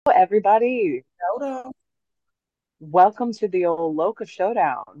Everybody. Hold on. Welcome to the old LoKa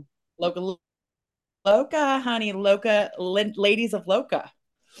showdown. LoKa, LoKa, honey, LoKa, ladies of LoKa.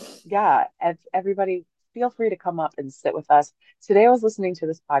 Yeah, everybody, feel free to come up and sit with us. Today I was listening to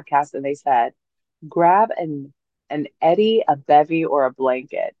this podcast and they said, grab an Eddie, a bevy, or a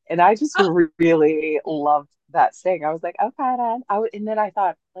blanket. And I just really loved that saying. I was like, okay, then. And then I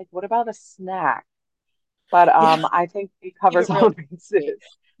thought, like, what about a snack? But Yeah, I think it keep covers it all real. bases.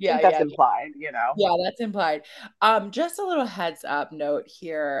 I Yeah, think that's yeah, implied. yeah. That's implied. Just a little heads up note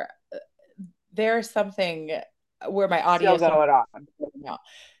here. There's something where my audio Still is going going on. now.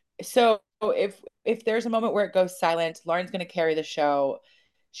 So if there's a moment where it goes silent, Lauren's going to carry the show.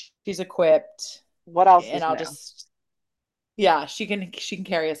 She's equipped, What else and is I'll new? just yeah, she can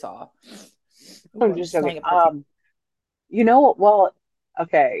carry us all. Ooh, I'm I'm just just joking. smelling a perfume. Well,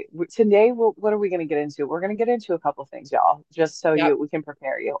 okay. Today, what are we going to get into? We're going to get into a couple things, y'all, just so Yep. we can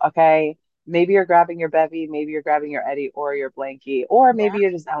prepare you. Okay. Maybe you're grabbing your bevy, maybe you're grabbing your Eddie or your blankie, or maybe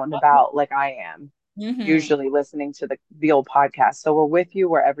you're just out and about like I am, Mm-hmm. usually listening to the old podcast. So we're with you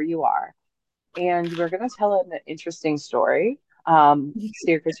wherever you are. And we're going to tell an interesting story,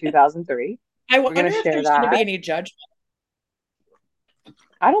 circa 2003. I We're going wonder to if share there's going to be that. any judgment.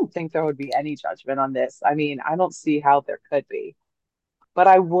 I don't think there would be any judgment on this. I mean, I don't see how there could be. But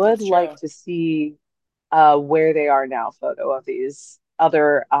I would That's like true. to see where they are now photo of these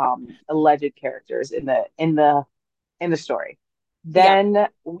other alleged characters in the story. Yeah. Then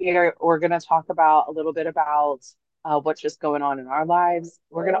we're going to talk about a little bit about what's just going on in our lives.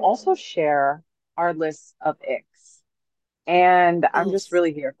 We're going to also share our list of icks, and I'm Oof. just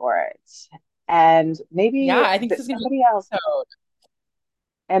really here for it. And Yeah, maybe I think that this is going to be somebody else, an episode.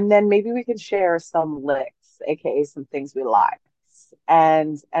 and then maybe we can share some licks, aka some things we like,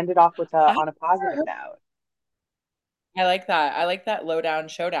 and end it off with I on a positive note. I like that. I like that lowdown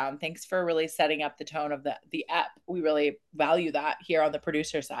showdown. Thanks for really setting up the tone of the app. We really value that here on the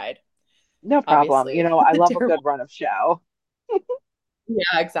producer side, No problem. obviously. I love a Terrible. good run of show.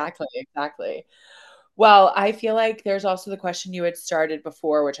 Yeah, exactly. Exactly. Well, I feel like there's also the question you had started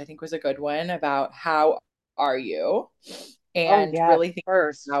before, which I think was a good one about how are you? Oh, And yes. really think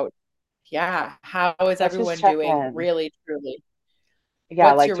First, about, yeah, how is let's just everyone check doing? in. Really, truly.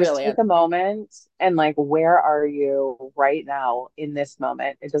 Yeah, What's like your just real take answer? a moment and like, where are you right now in this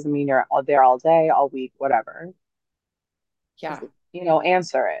moment? It doesn't mean you're there all day, all week, whatever. Just, Yeah.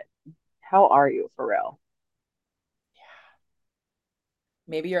 answer it. How are you for real?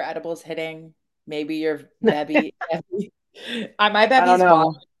 Maybe your edible's hitting. Maybe your bevy. My I don't bevy's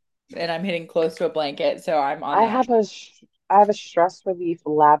wild know. and I'm hitting close to a blanket, so I'm on I that. have a I have a stress relief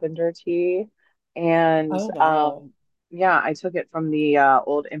lavender tea, and Oh wow. yeah, I took it from the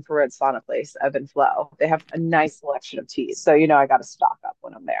old infrared sauna place, Ebb and Flow. They have a nice selection of teas, so I got to stock up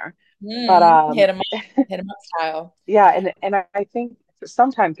when I'm there. But Hit him up style. yeah, and I think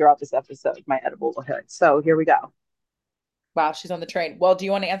sometime throughout this episode, my edible will hit. So here we go. Wow, she's on the train. Well, do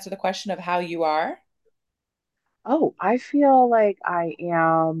you want to answer the question of how you are? Oh, I feel like I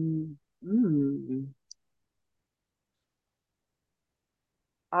am.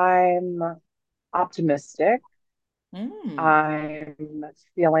 I'm optimistic. Mm. I'm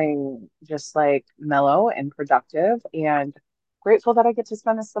feeling just like mellow and productive and grateful that I get to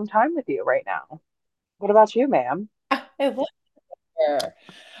spend some time with you right now. What about you, ma'am? I love her.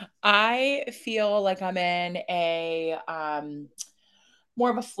 I feel like I'm in a more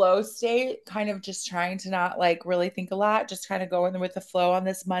of a flow state, kind of just trying to not like really think a lot, just kind of going with the flow on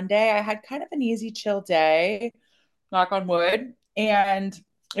this Monday. I had kind of an easy, chill day, knock on wood, and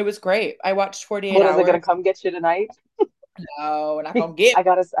it was great. I watched 48 What is it hours. gonna come get you tonight? No, we're not gonna get. I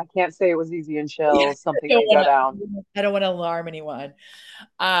can't say it was easy and Yeah, chill. I Something don't may go want down. to. I don't want to alarm anyone.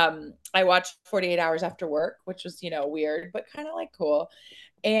 I watched 48 hours after work, which was, weird, but kind of like cool.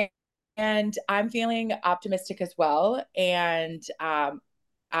 And I'm feeling optimistic as well. And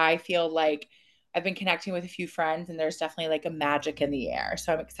I feel like I've been connecting with a few friends and there's definitely like a magic in the air.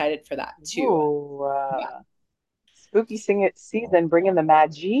 So I'm excited for that too. Ooh, Yeah. spooky sing it season, bringing the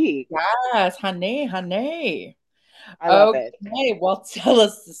magic. Yes, honey, honey. I love it. Okay, well, tell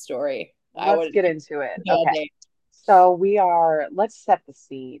us the story. I Let's would get into it. all Okay. day. So let's set the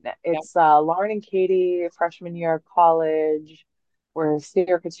scene. Yep. It's Lauren and Katie, freshman year of college. We're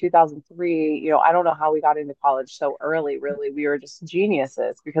circa 2003. I don't know how we got into college so early, really. We were just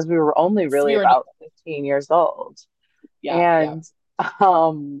geniuses because we were only really We were not, about 15 years old. yeah, yeah.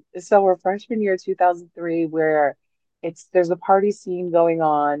 And so we're freshman year 2003, where there's a party scene going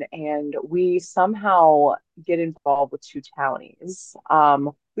on, and we somehow get involved with two townies.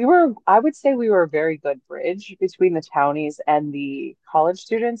 I would say we were a very good bridge between the townies and the college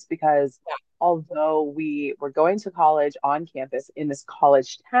students because although we were going to college on campus in this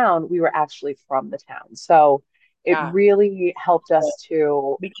college town, we were actually from the town. So it Yeah. really helped us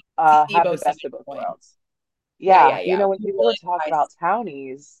to We can see have the both sides best of of both the coin. worlds. Yeah, Yeah, yeah, you yeah. know, when We people really would talk advise. about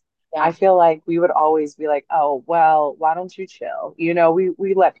townies, I Yeah. feel like we would always be like, "Oh, well, why don't you chill?" You know,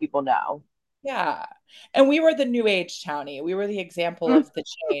 we let people know. Yeah. And we were the new age townie. We were the example Mm, of the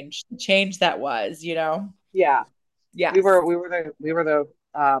change that was, you know? yeah, Yes. we were the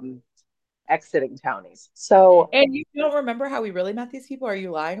exiting townies. So And you don't remember how we really met these people? Are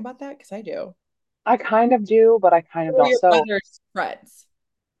you lying about that? Because I do. I kind of do, but I kind of Or don't. your So, brother's friends.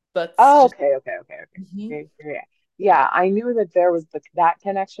 Let's oh, just. okay. Mhm. Yeah, Yeah. yeah. I knew that there was that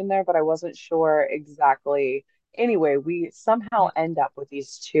connection there, but I wasn't sure exactly. Anyway, we somehow end up with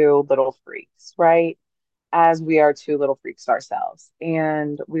these two little freaks, right? As we are two little freaks ourselves.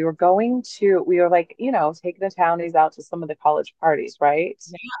 And we were like, taking the townies out to some of the college parties, right?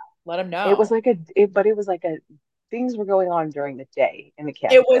 Yeah. Let them It was know. like but it was like things were going on during the day in the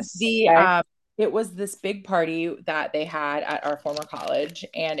It was campus. the Okay. it was this big party that they had at our former college,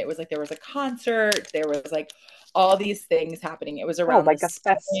 and it was like there was a concert, there was like all these things happening. It was Oh, around the like a spring.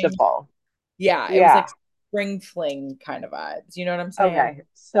 festival. Yeah, it was Yeah. like spring fling kind of vibes. You know what I'm saying? Okay.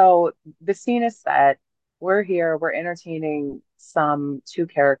 So the scene is set. We're here, we're entertaining some two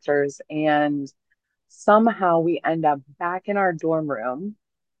characters, and somehow we end up back in our dorm room.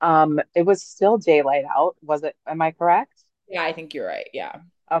 It was still daylight out, was it? Am I correct? Yeah, I think you're right. Yeah.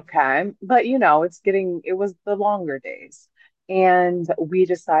 Okay. But it was the longer days. And we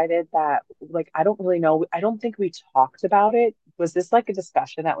decided that, like, I don't really know. I don't think we talked about it. Was this like a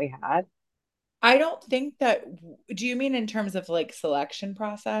discussion that we had? I don't think that, do you mean in terms of like selection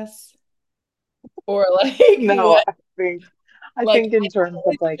process or like No, what? I Like, think I in terms think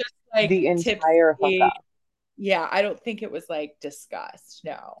of it's like just like the entire tipsy. hookup. Yeah, I don't think it was like discussed.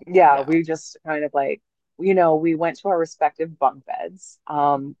 No, Yeah, no. we just kind of like, we went to our respective bunk beds.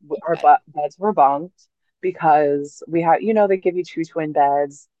 Our Okay. beds were bunked because we had, they give you two twin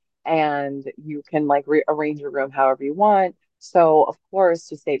beds and you can like rearrange your room however you want. So, of course,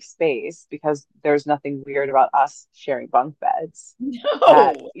 to save space, because there's nothing weird about us sharing bunk beds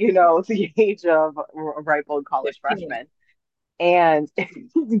at, No. the age of ripe old college 15. freshmen. And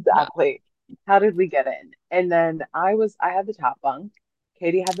No. exactly, how did we get in? And then I had the top bunk,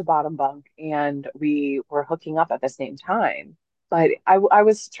 Katie had the bottom bunk, and we were hooking up at the same time. But I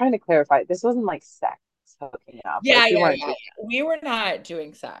was trying to clarify, this wasn't like sex hooking up. Yeah, Like we yeah, weren't yeah, doing yeah. We were not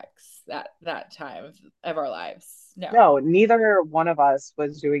doing sex that time of our lives. no, No. neither one of us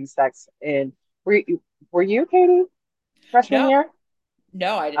was doing sex in were you, Katie, freshman No, year?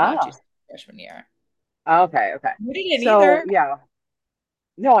 no, I did not do Ah, sex freshman year. okay. You didn't So either. yeah,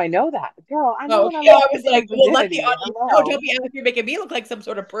 no, I know that. Girl, I know Oh, when I okay. I lost was like, somebody's well, let the virginity. audience know. Hello. Don't be out here making me look like some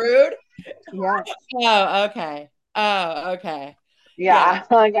sort of prude. Yeah. Oh, okay. Oh, okay. Yeah.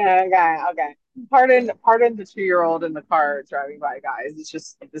 Yeah. Okay. Pardon the 2-year-old in the car driving by, guys. It's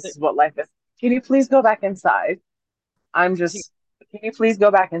just this is what life is. Can you please go back inside? I'm He just Can you please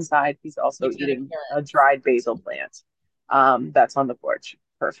go back inside? He's also makes an eating a appearance. dried basil plant. That's on the porch.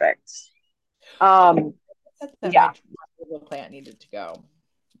 Perfect. I Um, said that yeah. my little plant needed to go.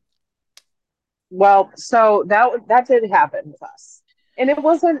 Well, so that did happen with us. And it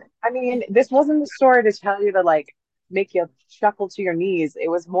wasn't, I mean, this wasn't the story to tell you to like make you chuckle to your knees. It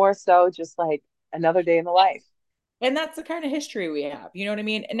was more so just like another day in the life. And that's the kind of history we have. You know what I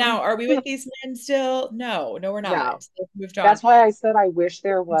mean? Now, are we with these men still? No, no, we're No, not. They've moved on. that's why I said I wish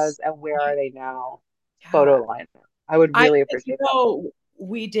there was a where are they now Yeah. photo line. I would I, really you appreciate that. know,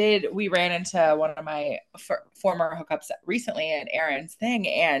 we ran into one of my former hookups recently at Aaron's thing,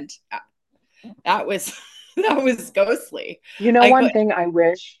 and that was that was ghostly. You know, I one could, thing I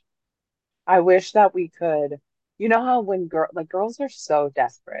wish that we could, how when girls are so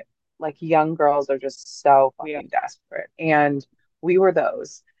desperate, like young girls are just so yeah. fucking desperate. And we were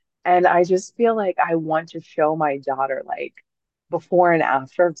those. And I just feel like I want to show my daughter like before and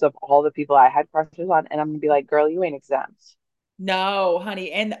afters of all the people I had crushes on. And I'm gonna be like, girl, you ain't exempt. No,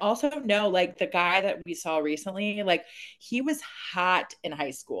 honey. And also, no, like the guy that we saw recently, like he was hot in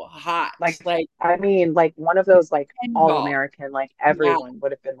high school, hot, Like, like I mean, like one of those like and all ball. American, like Yeah, everyone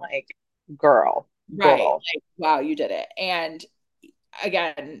would have been like, girl, right. girl. Like, wow, you did it. And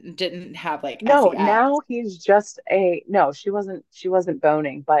again, didn't have like No, SES. now he's just a no, she wasn't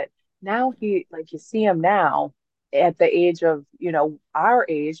boning, but now he like you see him now at the age of, our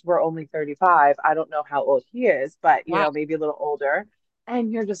age, we're only 35. I don't know how old he is, but Yeah. maybe a little older.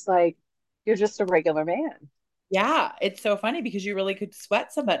 And you're just like, you're just a regular man. Yeah, it's so funny because you really could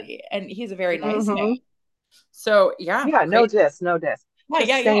sweat somebody, and he's a very nice man. Hmm. So yeah, Yeah, no crazy. diss, no diss. Yeah, yeah,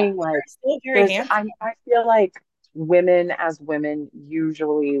 Just yeah. saying, They're like, still very handsome. I feel like women as women,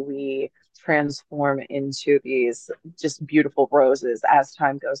 usually we transform into these just beautiful roses as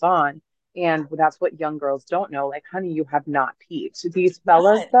time goes on. And that's what young girls don't know. Like, honey, you have not peaked. These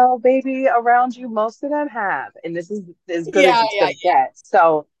fellas, Yeah, though, baby, around you, most of them have. And this is as good as yeah, it's yeah. gonna get.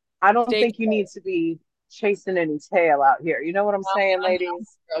 So I don't Stay think you need to be chasing any tail out here. You know what I'm saying, young,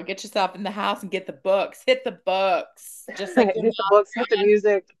 ladies? girl. Get yourself in the house and get the books. Hit the books, just like your Hit the books, hit the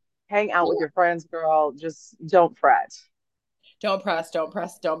music, hang out mom. with your friends, girl. Just don't fret. Don't press, don't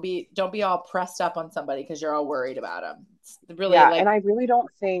press, don't be all pressed up on somebody because you're all worried about them. It's really Yeah, like and I really don't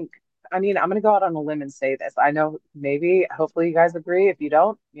think, I mean, I'm going to go out on a limb and say this. I know maybe, hopefully, you guys agree. If you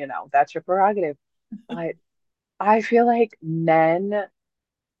don't, that's your prerogative. But I feel like men,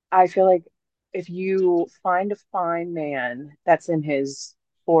 I feel like if you find a fine man that's in his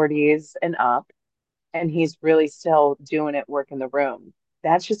 40s and up, and he's really still doing it, work in the room,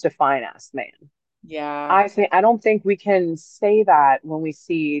 that's just a fine ass man. yeah, I don't think we can say that when we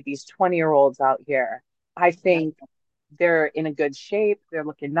see these 20-year-olds out here. I yeah, think they're in a good shape, they're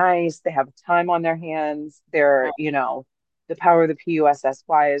looking nice, they have time on their hands, they're, right, the power of the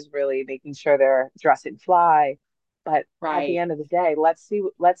PUSSY is really making sure they're dressing fly. But at the right. end of the day, let's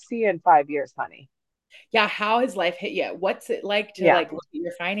see in 5 years, honey. Yeah, how has life hit you? What's it like to Yeah. like look at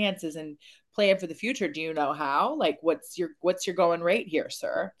your finances and plan for the future? Do you know how? Like what's your going rate here,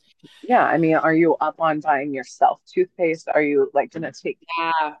 sir? Yeah. I mean, are you up on buying yourself toothpaste? Are you like gonna take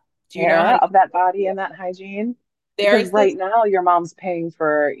Yeah. Do you know how care to of that body and that hygiene? Because there's this right now your mom's paying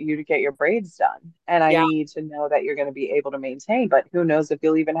for you to get your braids done. And I yeah, need to know that you're going to be able to maintain, but who knows if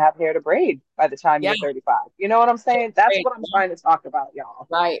you'll even have hair to braid by the time yeah, you're 35. You know what I'm saying? That's right. what I'm trying to talk about, y'all.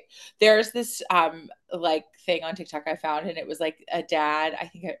 Right. There's this like thing on TikTok I found and it was like a dad.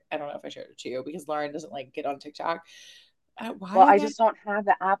 I don't know if I shared it to you because Lauren doesn't like get on TikTok. Why Well, I again? just don't have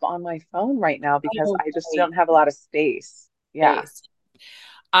the app on my phone right now because Oh, I just right. don't have a lot of space. Yeah. Space.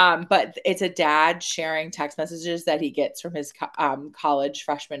 But it's a dad sharing text messages that he gets from his college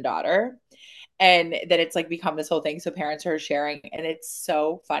freshman daughter. And that it's like become this whole thing. So parents are sharing, and it's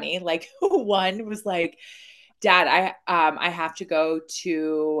so funny. Like one was like, Dad, I have to go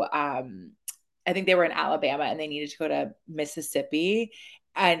to I think they were in Alabama and they needed to go to Mississippi.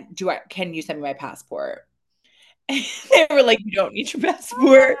 And can you send me my passport? They were like, you don't need your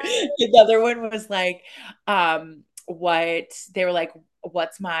passport. The other one was like, what they were like,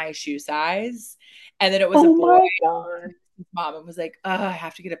 what's my shoe size? And then it was a Oh boy, my God. his mom, and was like, oh, I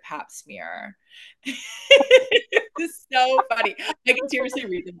have to get a pap smear. It's so funny. I can seriously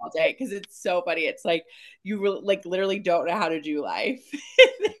read them all day because it's so funny. It's like you really, like literally don't know how to do life.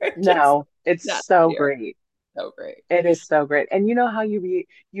 They're just No, it's not so here. great. So great. It is so great. And you know how you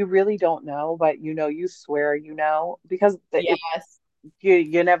really don't know, but you swear because Yes.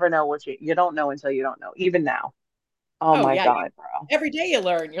 you never know you don't know until you don't know. Even now. Oh Oh my yeah. God, bro. Every day you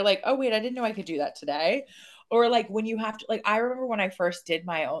learn. You're like, oh wait, I didn't know I could do that today. Or like when you have to, like I remember when I first did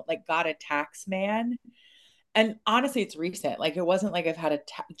my own, like got a tax man. And honestly, it's recent. Like it wasn't like I've had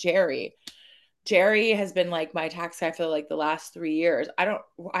Jerry. Jerry has been like my tax guy for like the last 3 years.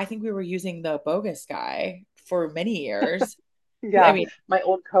 I think we were using the bogus guy for many years. I Yeah, mean, my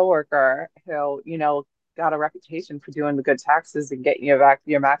old coworker who, got a reputation for doing the good taxes and getting you back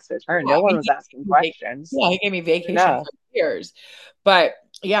your max return. yeah, No I one mean, was asking he, questions. yeah, he gave me vacation No. for years. But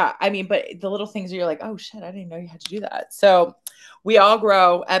yeah, I mean, but the little things you're like, oh shit, I didn't know you had to do that. So we all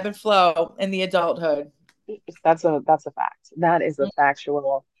grow, ebb and flow in the adulthood. That's a fact. That is a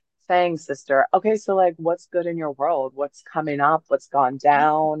factual thing, sister. Okay, so like what's good in your world? What's coming up? What's gone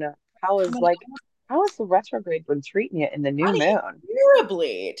down? How is Coming like how is the retrograde been treating you in the new funny, moon?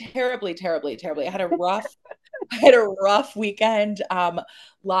 terribly, terribly, terribly, terribly. I had a rough weekend.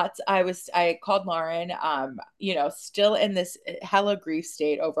 I called Lauren, still in this hella grief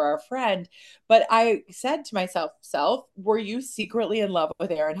state over our friend. But I said to myself, self, were you secretly in love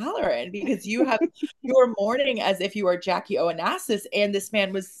with Aaron Halloran? Because you were mourning as if you were Jackie Onassis and this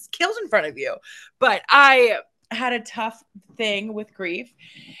man was killed in front of you. But I had a tough thing with grief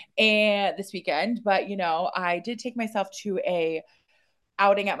and this weekend, but I did take myself to a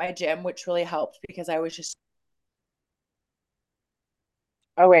outing at my gym, which really helped because I was just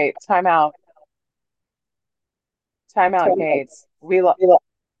Oh wait, time out. Time out, Gates. We lost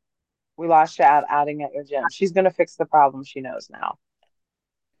you out outing at your gym. She's gonna fix the problem she knows now.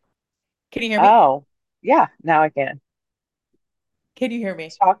 Can you hear me? Oh, yeah, now I can. Can you hear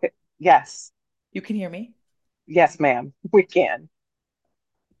me? Talk it. Yes. You can hear me? Yes, ma'am. We can.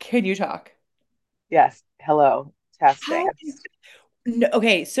 Can you talk? Yes. Hello. How Testing. is no,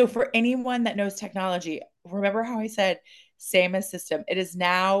 okay, so for anyone that knows technology, remember how I said same as system? It is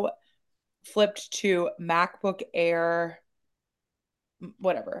now flipped to MacBook Air,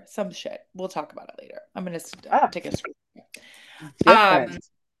 whatever, some shit. We'll talk about it later. I'm gonna Ah, take a screen. Um, different.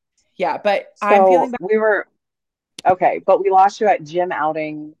 yeah, but I'm feeling So better. we were okay, but we lost you at gym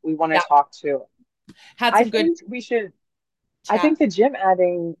outing. We want to Yeah, talk to. had I some good think we should. I chat. think the gym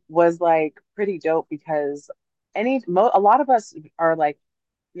outing was like pretty dope because a lot of us are like,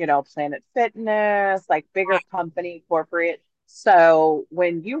 Planet Fitness, like bigger company, corporate. So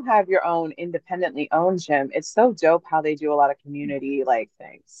when you have your own independently owned gym, it's so dope how they do a lot of community like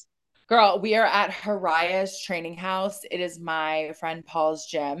things. Girl, we are at Haraya's training house. It is my friend Paul's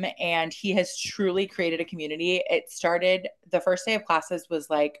gym, and he has truly created a community. It started the first day of classes was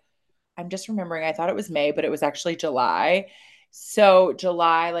like, I'm just remembering, I thought it was May, but it was actually July. So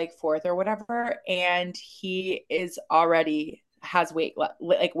July like 4th or whatever. And he is already has wait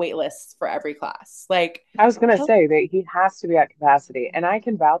lists for every class. Like, I was gonna hell, say that he has to be at capacity, and I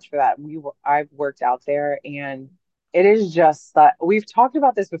can vouch for that. I've worked out there, and it is just that we've talked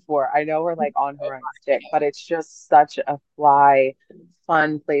about this before. I know we're like on her own stick, but it's just such a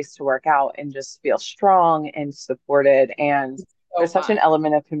fun place to work out and just feel strong and supported. And so there's such an fun.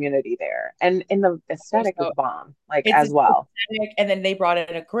 element of community there, and the aesthetic is So bomb, like it's as well. aesthetic. And then they brought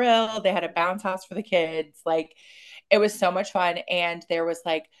in a grill. They had a bounce house for the kids. Like it was so much fun. And there was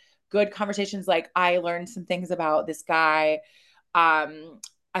like good conversations. Like I learned some things about this guy. Um,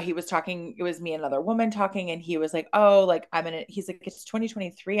 he was talking, it was me and another woman talking, and he was like, oh, like he's like, it's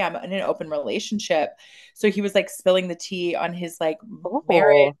 2023. I'm in an open relationship. So he was like spilling the tea on his like marriage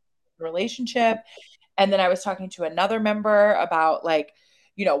Oh, relationship. And then I was talking to another member about like,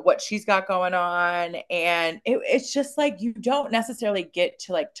 what she's got going on. And it's just like you don't necessarily get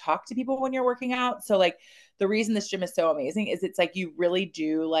to like talk to people when you're working out. So like the reason this gym is so amazing is it's like you really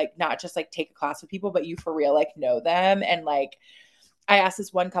do like not just like take a class with people, but you for real like know them. And like I asked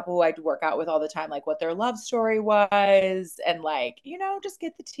this one couple who I'd work out with all the time, like what their love story was, and like, just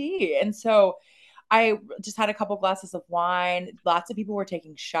get the tea. And so I just had a couple glasses of wine. Lots of people were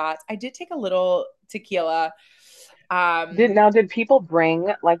taking shots. I did take a little tequila. did Um, now did people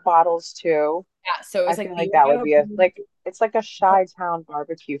bring like bottles too? yeah, so it I was like feel like that would be BYOB. it's like a shy town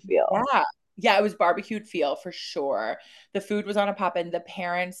barbecue feel. Yeah. Yeah, it was barbecued feel for sure. The food was on a pop, and the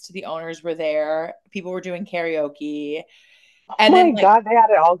parents to the owners were there. People were doing karaoke. Oh And then my like God, they had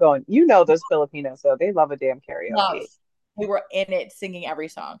it all going. You know those Filipinos, so they love a damn love. karaoke. We were in it singing every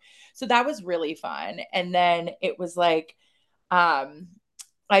song. So that was really fun. And then it was like um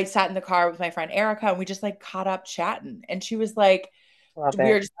I sat in the car with my friend Erica, and we just like caught up chatting. And she was like, Love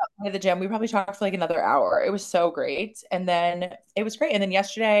we were it. just outside of the gym. We probably talked for like another hour. It was so great. And then it was great. And then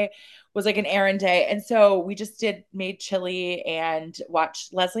yesterday was like an errand day. And so we just made chili and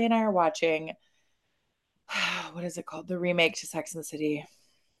watched. Leslie and I are watching, what is it called? The remake to Sex and the City.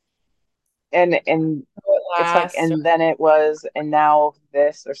 And Oh, It it's like, Last. and then it was, and now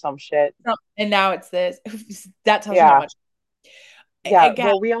this or some shit. And now it's this. That tells you how Yeah. much. Yeah. Again,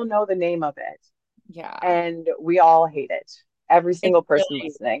 Well, we all know the name of it yeah. and we all hate it. Every It's single person really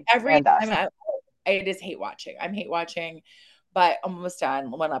listening every and us. time I just hate watching. I'm hate watching, but I'm almost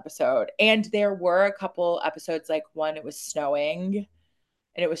done one episode. And there were a couple episodes, like one, it was snowing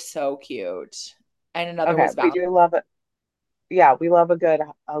and it was so cute. And another Okay. was We Valentine's. do love it. Yeah. We love a good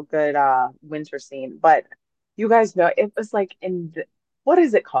winter scene, but you guys know it was like what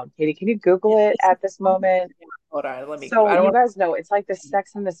is it called, Katie? Can you Google it at this moment? Hold on, let me. So I don't you want guys know it's like the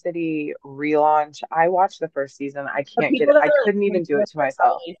Sex and the City relaunch. I watched the first season. I the can't get people it. that I are couldn't listening even do to it this to are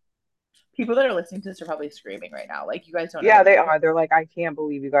myself. probably people that are listening to this are probably screaming right now. Like you guys don't know Yeah, the they name of are. They're like, I can't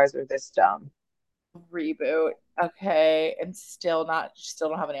believe you guys are this dumb. reboot. Okay, and still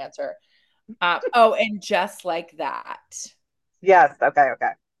don't have an answer. Oh, and just like that. Yes, okay,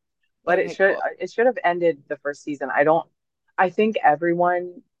 okay. But Okay, cool. it should have ended the first season. I think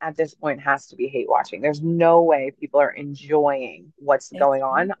everyone at this point has to be hate watching. There's no way people are enjoying what's It's going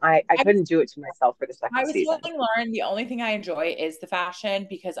on. I I was couldn't do it to myself for the I second was season. telling Lauren the only thing I enjoy is the fashion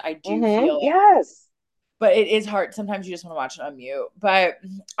because I do feel, Yes. but it is hard. Sometimes you just want to watch it on mute. But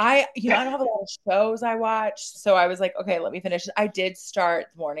I don't have a lot of shows I watch. So I was like, okay, let me finish. I did start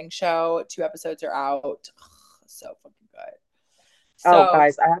the morning show. 2 episodes are out. Ugh, so fucking good. Oh, So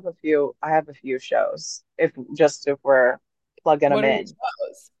guys, I have a few shows if we're plugging them what are the in.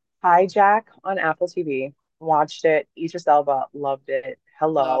 shows? Hijack on Apple TV. Watched it. Idris Elba loved it.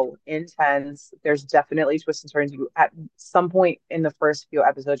 Love. Hello, intense. There's definitely twists and turns. You at some point in the first few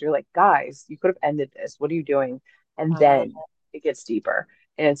episodes, you're like, guys, you could have ended this. What are you doing? And Uh, then it gets deeper.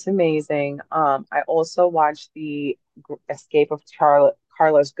 and it's amazing. I also watched the Escape of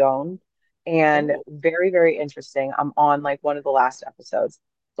Carlos Ghosn, and Oh, very, very interesting. I'm on like one of the last episodes.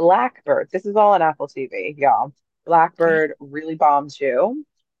 Blackbird. This is all on Apple TV, y'all. okay. Blackbird really bombed you,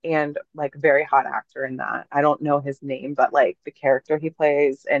 and like very hot actor in that. I don't know his name, but like the character he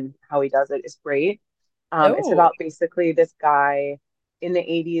plays and how he does it is great. It's Oh, about basically this guy in the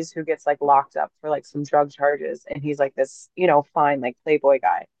 80s who gets like locked up for like some drug charges, and he's like this, fine like playboy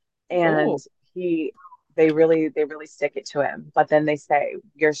guy. And oh, he they really stick it to him. But then they say,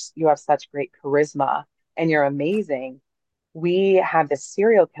 you have such great charisma and you're amazing. We have this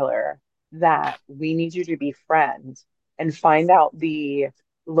serial killer that we need you to befriend and find out the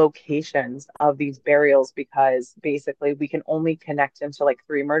locations of these burials, because basically we can only connect him to like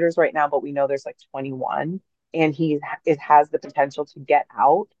three murders right now, but we know there's like 21, and it has the potential to get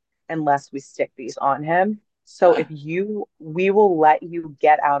out unless we stick these on him. So huh. if we will let you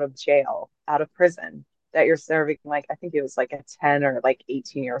get out of jail, out of prison, that you're serving like, I think it was like a 10 or like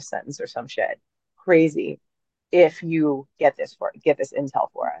 18-year sentence or some shit. Crazy. If you get this intel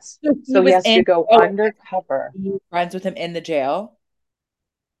for us. So he So he was has to in. go Oh, undercover. you were friends with him in the jail.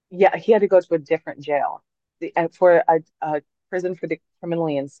 Yeah, he had to go to a different jail, for a prison for the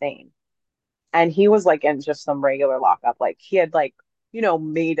criminally insane. And he was like in just some regular lockup. Like he had like,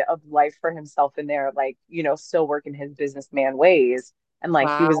 made a life for himself in there, like, still working his businessman ways. And like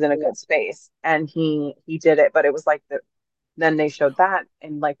he Wow. was in a good space and he did it. But it was like then they showed that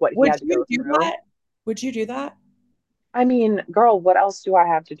and like what he Would had to you go do through. that? Would you do that? I mean, girl, what else do I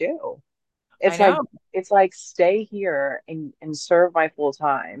have to do? I It's like know. stay here and serve my full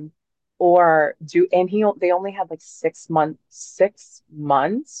time, or do and they only had like 6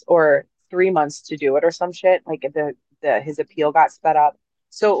 months or 3 months to do it or some shit. Like the his appeal got sped up.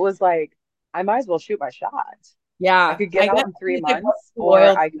 So it was like I might as well shoot my shot. I Yeah, could get I out guess in three like what's months the or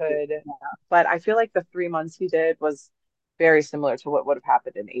I loyalty? could, but I feel like the 3 months he did was very similar to what would have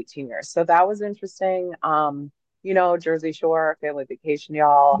happened in 18 years. So that was interesting. Jersey Shore, family vacation,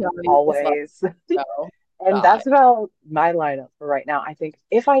 y'all, No, you just love always. the show. And God. that's about my lineup for right now. I think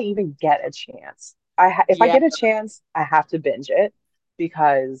if I even get a chance, if I Yeah, get a chance, I have to binge it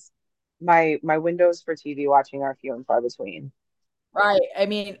because my windows for TV watching are few and far between. right. I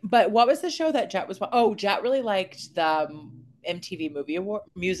mean, but what was the show that Jet was? Oh, Jet really liked the MTV Movie Award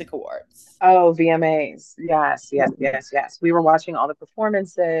Music Awards. Oh, VMAs. Yes, yes, yes, yes. We were watching all the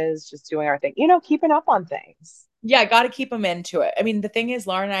performances, just doing our thing, keeping up on things. Yeah, got to keep them into it. I mean, the thing is,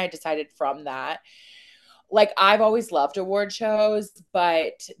 Laura and I decided from that, like, I've always loved award shows,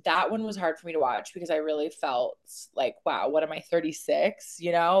 but that one was hard for me to watch because I really felt like, wow, what am I, 36?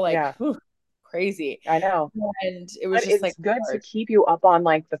 Like, Yeah, whew, crazy. I know. And it was But just it's like good to hard. keep you up on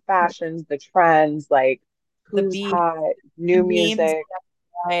like the fashions, the trends, like The who's beat, hot, the new memes. music.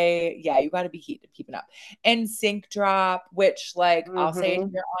 Yeah, you got to be keeping up. And Sync Drop, which, like, I'll say it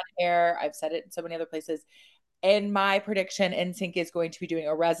Hmm. here on air. I've said it in so many other places. In my prediction, NSYNC is going to be doing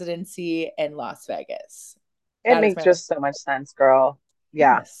a residency in Las Vegas. It That is makes my just so much sense, girl.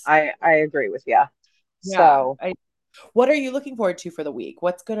 Yeah, yes. I agree with you. Yeah. So, What are you looking forward to for the week?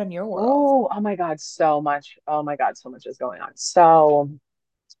 What's good in your world? oh my God, so much. Oh my God, so much is going on. So,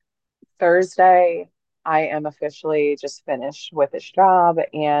 Thursday, I am officially just finished with this job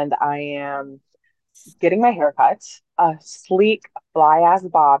and I am getting my hair cut. A sleek, fly ass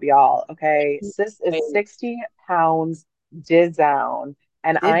bob, y'all. Okay. Sis is Wait, 60 pounds did down.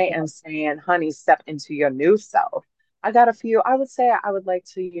 And I did am saying, honey, step into your new self. I would say I would like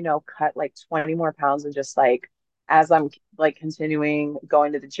to, cut like 20 more pounds and just like, as I'm like continuing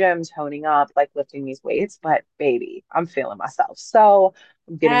going to the gym, toning up, like lifting these weights. But baby, I'm feeling myself. So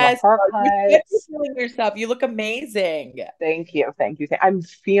I'm getting a yes, girl, you should haircut. be feeling yourself. You look amazing. Thank you. Thank you. I'm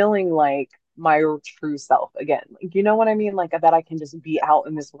feeling like my true self again. Like, you know what I mean? Like that I can just be out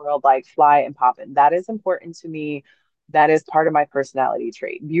in this world, like fly and pop in. That is important to me. That is part of my personality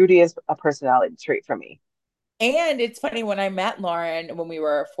trait. Beauty is a personality trait for me. And it's funny when I met Lauren when we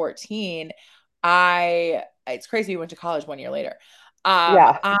were 14, it's crazy we went to college 1 year later.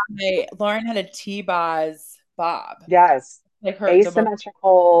 Yeah. I Lauren had a T-Boz bob. Yes. Like the most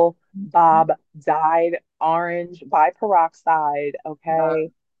Asymmetrical bob dyed orange by peroxide.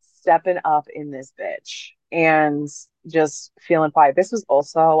 Okay. Stepping up in this bitch and just feeling fly. This was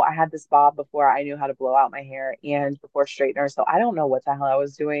also, I had this bob before I knew how to blow out my hair and before straightener. So I don't know what the hell I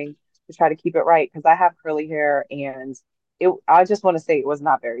was doing to try to keep it right because I have curly hair and I just want to say it was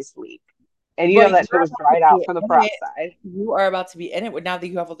not very sleek. And well, that you're shit was about to dried out be from the in it. peroxide. You are about to be in it now that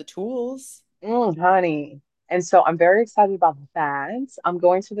you have all the tools. Honey. And so I'm very excited about that. I'm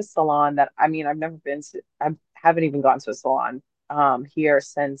going to the salon that I mean, I've never been to, I haven't even gone to a salon here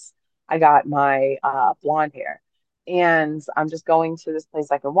since I got my blonde hair. And I'm just going to this place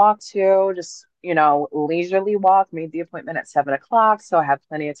I can walk to, just, leisurely walk, made the appointment at 7 o'clock. So I have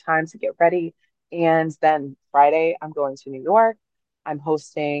plenty of time to get ready. And then Friday, I'm going to New York. I'm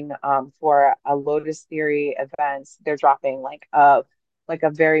hosting for a Lotus Theory event. They're dropping like a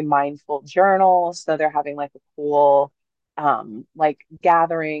very mindful journal. So they're having like a cool like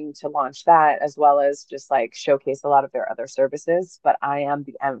gathering to launch that as well as just like showcase a lot of their other services. But I am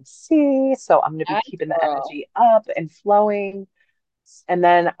the MC, so I'm gonna be Yes, keeping the girl. energy up and flowing. And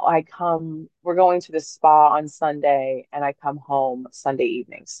then we're going to the spa on Sunday and I come home Sunday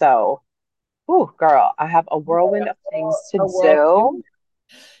evening. So, ooh, girl, I have a whirlwind of things to A world.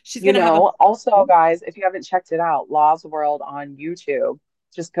 do. She's gonna have a Also, guys, if you haven't checked it out, Law's World on YouTube,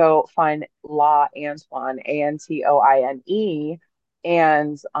 just go find La Antoine, Antoine,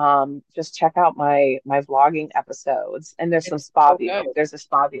 and just check out my vlogging episodes. And there's some it's spa so view. good. There's a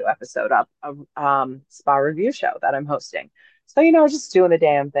spa view episode up, a spa review show that I'm hosting. So, just doing the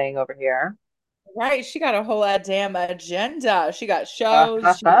damn thing over here. Right. She got a whole damn agenda. She got shows,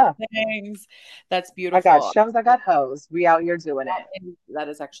 she I got things. That's got beautiful. shows, I got hoes. We out here doing it. That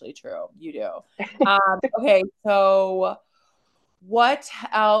is actually true. You do. Okay, so what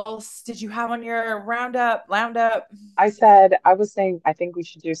else did you have on your roundup? I was saying, I think we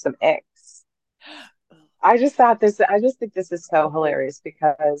should do some icks. I just think this is so hilarious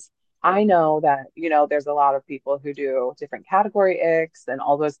because I know that, there's a lot of people who do different category icks and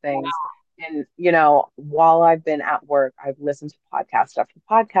all those things. And, while I've been at work, I've listened to podcast after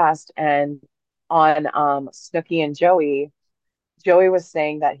podcast and on Snooki and Joey was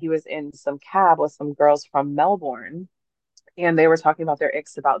saying that he was in some cab with some girls from Melbourne and they were talking about their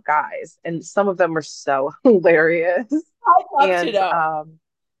icks about guys. And some of them were so hilarious. I'd love to And know.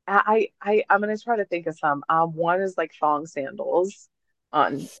 I'm gonna try to think of some. One is like thong sandals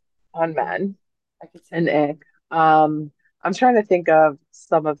on Ooh, men, I could see an that. ick. I'm trying to think of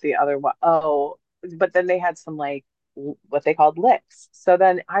some of the other one. Oh, but then they had some like what they called licks. So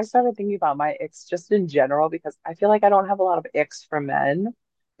then I started thinking about my icks just in general because I feel like I don't have a lot of icks for men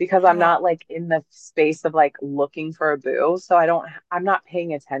because I'm Yeah, not like in the space of like looking for a boo. So I'm not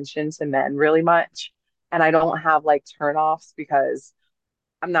paying attention to men really much. And I don't have like turnoffs because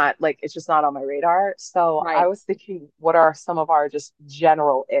I'm not like it's just not on my radar. So I right. was thinking, what are some of our just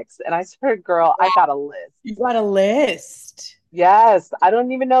general icks? And I said, girl, I Wow, got a list. you got a list. Yes, I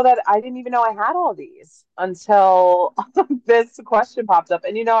don't even know that I didn't even know I had all these until this question popped up.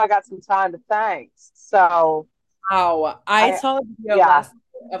 And I got some time to thanks. So Wow. I I saw a video yeah, last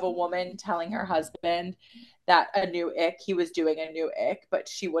night of a woman telling her husband that a new ick, he was doing a new ick, but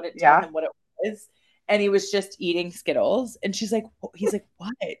she wouldn't tell yeah. him what it was. And he was just eating Skittles. And he's like,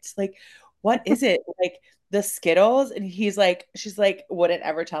 what? Like, what is it? Like the Skittles? And she's like, wouldn't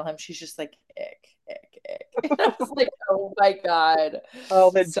ever tell him. She's just like, ick. And I was like, oh my God. Oh,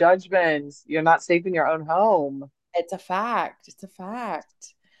 the So judgments. You're not safe in your own home. it's a fact. It's a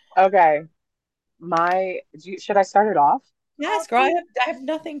fact. Okay. Should I start it off? Yes, girl, I have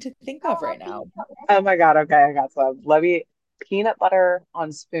nothing to think of right now. Oh my God. Okay, I got some. Let me peanut butter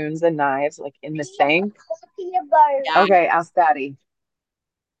on spoons and knives, like in the sink. Yeah, Okay, ask daddy.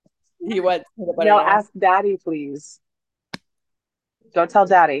 he wants peanut butter No, now. ask daddy, please. Don't tell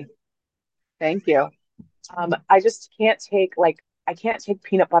daddy. Thank you. I just can't take I can't take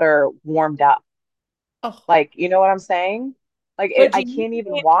peanut butter warmed up. Oh, Like, you know what I'm saying? Like but I can't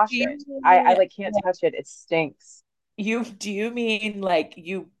even do wash you it. I mean like can't touch it. It stinks. do you mean like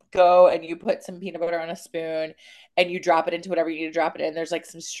you go and you put some peanut butter on a spoon and you drop it into whatever you need to drop it in? There's like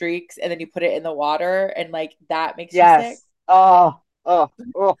some streaks, and then you put it in the water, and like that makes you sick. Yes. Oh.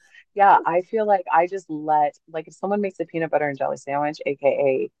 Yeah, I feel like I just like if someone makes a peanut butter and jelly sandwich,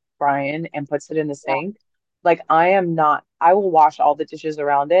 aka Brian, and puts it in the Yeah. sink, like I will wash all the dishes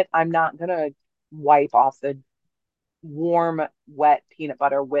around it. I'm not gonna wipe off the warm, wet peanut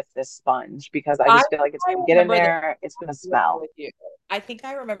butter with this sponge because I I just feel think like it's I gonna get in remember this there, it's gonna living smell. with you. I think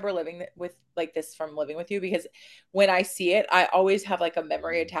I remember with like this from living with you because when I see it, I always have like a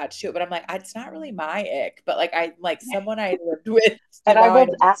memory attached to it. But I'm like, it's not really my ick, but like I like someone I lived with. So And I now I will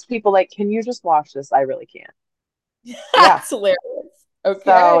know. ask people like, can you just wash this? I really can't. Yeah. That's hilarious. So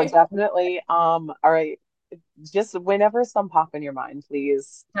Okay. definitely, all right. Just whenever some pop in your mind, I'll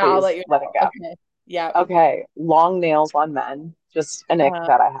please let you let it know. go. Okay. Yeah. Okay, long nails on men. Just an ick Uh,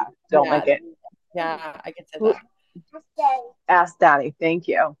 that I have. Don't yeah. like it. Yeah. I can say Who- that. Ask daddy. Thank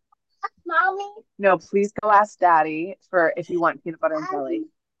you. No, please go ask daddy for if you want peanut butter and jelly.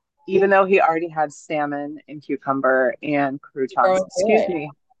 Even though he already had salmon and cucumber and You're croutons. going through Excuse it.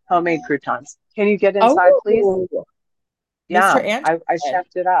 me, homemade croutons. Can you get inside, please? Oh, Mr. Yeah, I Anderson.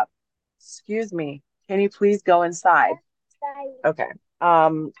 chefed it up. Excuse me. Can you please go inside? Okay.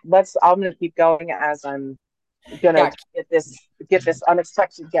 I'm gonna keep going as I'm gonna Yeah. get this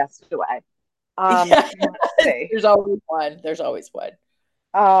unexpected guest away. Yeah. Let's see. There's always one. There's always one.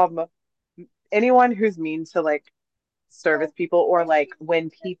 Um, anyone who's mean to like service people or like when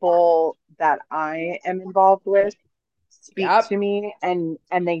people that I am involved with speak to Yep. me and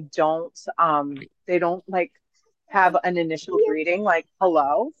they don't like have an initial greeting like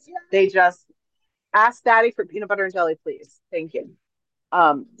hello. They just ask daddy for peanut butter and jelly, please. Thank you.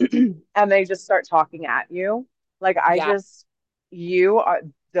 Um and they just start talking at you. Like I Yeah. just you are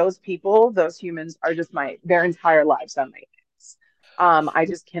those people, those humans are just their entire lives on my hands. I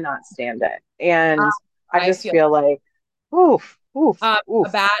just cannot stand it. Um, And I I just feel feel like oof, oof, a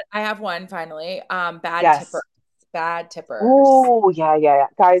oof. bad. I have one finally. Bad tippers. Yes. Bad tippers. Oh, yeah, yeah, yeah.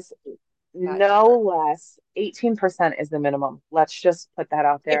 Guys, Bad no tipper. less. 18% is the minimum. Let's just put that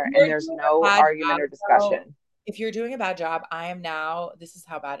out If there. And you're there's doing a no bad argument job, or though, discussion. if you're doing a bad job, I am now, this is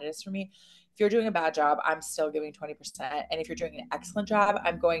how bad it is for me. If you're doing a bad job, I'm still giving 20%. And if you're doing an excellent job,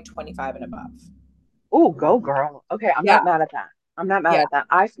 I'm going 25 and above. Oh, go girl. Okay, I'm Yeah. not mad at that. I'm not mad Yeah. at that.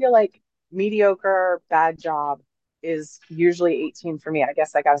 I feel like mediocre, bad job is usually 18 for me. I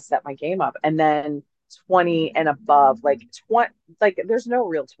guess I got to set my game up. And then 20 and above, like 20, like there's no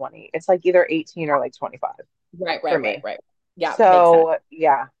real 20. It's like either 18 or like 25 Right, for right, right, me. right. Yeah, makes sense. So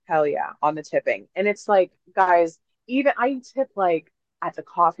yeah, hell yeah, on the tipping. And it's like, guys, even I tip like at the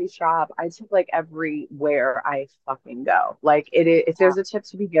coffee shop, I tip like everywhere I fucking go. Like if there's a tip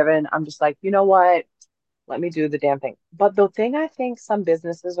to be given, I'm just like, you know what? Let me do the damn thing. But the thing I think some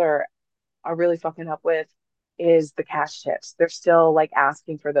businesses are really fucking up with is the cash tips. They're still like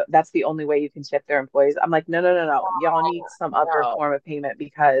asking for that's the only way you can tip their employees. I'm like, no, no, no, no. Y'all need some other No. form of payment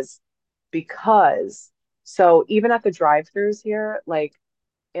because so even at the drive-throughs here, like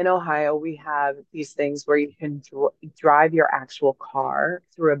in Ohio, we have these things where you can drive your actual car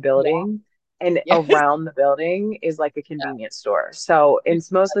through a Yeah. building, and Yes. around the building is like a Yeah. convenience store. So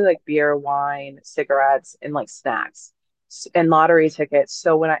it's mostly like beer, wine, cigarettes, and like snacks and lottery tickets.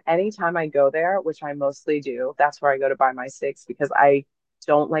 So anytime I go there, which I mostly do, that's where I go to buy my cigs because I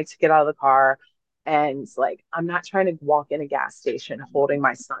don't like to get out of the car. And like, I'm not trying to walk in a gas station holding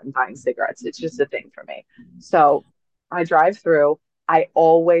my son buying cigarettes. It's just a thing for me. So I drive through. I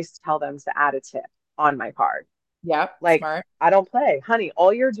always tell them to add a tip on my card. Yep. Like, Smart. I don't play. Honey,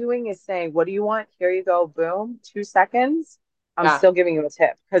 all you're doing is saying, what do you want? Here you go. Boom. 2 seconds. I'm Yeah. still giving you a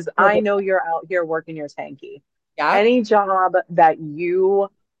tip because I Perfect. know you're out here working your tanky. Yep. Any job that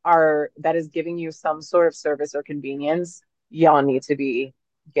is giving you some sort of service or convenience, y'all need to be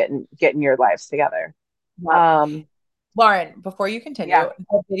getting your lives together. Yep. Um, Lauren, before you continue, yeah.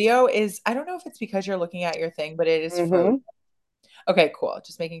 the video is, I don't know if it's because you're looking at your thing, but it is frozen. hmm Okay, cool.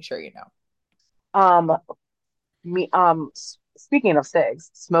 Just making sure you know. Um, speaking of cigs,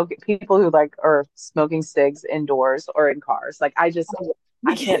 smoke people who like are smoking cigs indoors or in cars, like We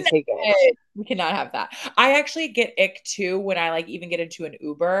I can't cannot, take it. we cannot have that. I actually get ick too when I like even get into an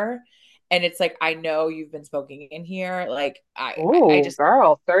Uber and it's like I know you've been smoking in here. Like I Oh, just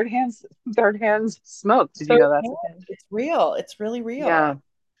girl, third hand smoke. Did you third know that's hand, a thing? it's real. It's really Yeah. real.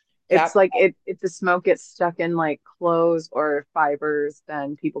 It's Yep. like if the smoke gets stuck in like clothes or fibers,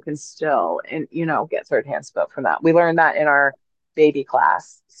 then people can still and get third hand smoke from that. We learned that in our baby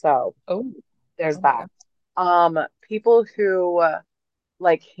class. So Oh, there's oh my that. God. People who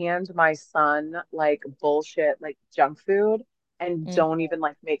like hand my son like bullshit like junk food and Mm, don't even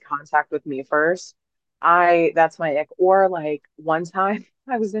like make contact with me first. That's my ick. Or like one time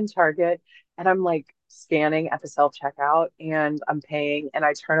I was in Target and I'm like scanning at the self checkout and I'm paying and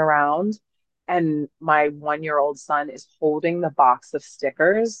I turn around and my 1-year-old son is holding the box of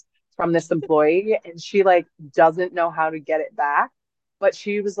stickers from this employee and she like doesn't know how to get it back, but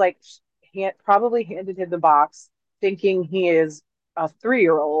she was like probably handed him the box thinking he is a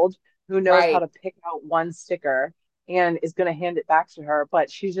 3-year-old who knows how right. to pick out one sticker and is going to hand it back to her. But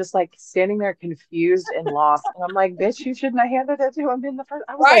she's just like standing there confused and lost. And I'm like, bitch, you shouldn't have handed it to him in the first.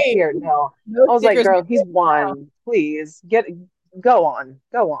 I was like, Right. here, no. No I was like, stickers. girl, he's one. Please go on,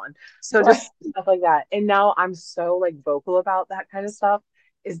 go on. So Right. just stuff like that. And now I'm so like vocal about that kind of stuff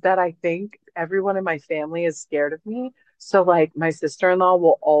is that I think everyone in my family is scared of me. So like my sister-in-law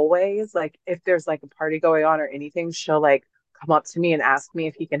will always like if there's like a party going on or anything, she'll like come up to me and ask me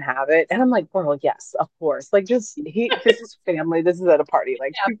if he can have it. And I'm like, girl, yes, of course. Like just this is family. This is at a party.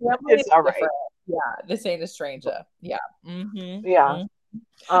 Like Yeah, family it's is all right. different. Yeah, this ain't a stranger. Yeah. Mm-hmm. Yeah. Mm.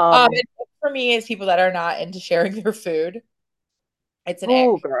 Um, And for me is people that are not into sharing their food. It's an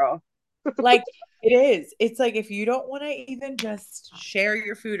oh ick. girl. Like It is. It's like if you don't want to even just share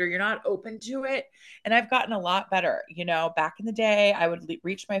your food or you're not open to it. And I've gotten a lot better. Back in the day, I would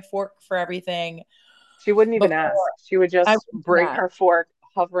reach my fork for everything She wouldn't even ask. before She would I just went to bring that. her fork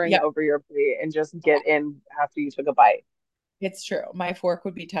hovering Yeah, over your plate and just get in after you took a bite. it's true. My fork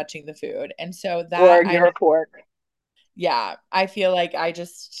would be touching the food. And so Or that your fork. yeah, I feel like I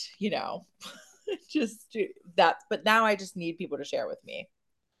just, just do that. But now I just need people to share with me.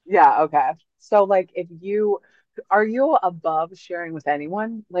 Yeah, okay. So like if you are you above sharing with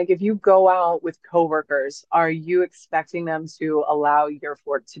anyone? Like if you go out with coworkers, are you expecting them to allow your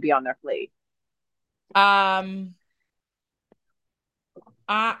fork to be on their plate? Um,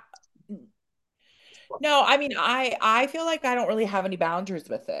 I No, I mean, I feel like I don't really have any boundaries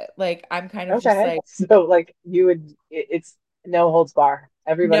with it. Like I'm kind of just Okay. like So like you would it's no holds bar.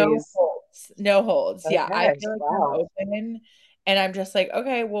 no Everybody's holds, no holds. Yeah, I okay. feel like I'm Wow. open and I'm just like,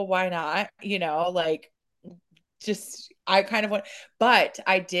 okay, well, why not? Like just I kind of want, but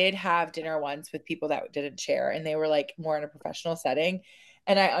I did have dinner once with people that didn't share and they were like more in a professional setting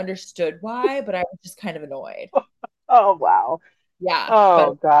and I understood why, but I was just kind of annoyed. Oh wow. Yeah, but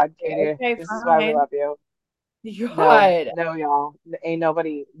Oh God, Katie, okay, this is why we fine. love you. No, God. no, y'all. Ain't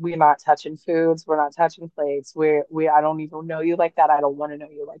nobody. We're not touching foods. We're not touching plates. We. I don't even know you like that. I don't want to know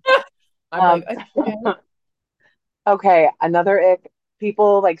you like that. I'm like, Um, okay. okay, another ick.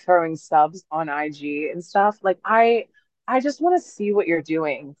 People like throwing subs on IG and stuff. Like I just want to see what you're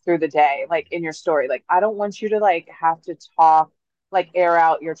doing through the day, like in your story. Like I don't want you to like have to talk, like air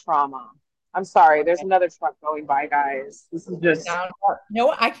out your trauma. I'm sorry. There's Okay. another truck going by, guys. This is just. Down.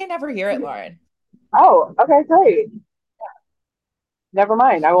 No, I can never hear it, Lauren. Oh, okay, great. Never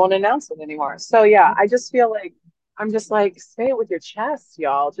mind. I won't announce it anymore. So yeah, I just feel like I'm just like say it with your chest,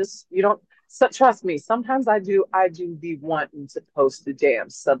 y'all. Just you don't so trust me. Sometimes I do be wanting to post the damn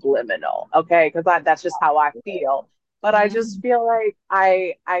subliminal, okay? Because that's just how I feel. But I just Mhm. feel like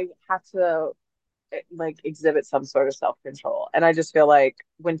I have to like exhibit some sort of self-control. And I just feel like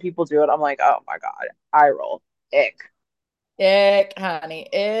when people do it, I'm like, oh my God, I roll. Ick. Ick, honey.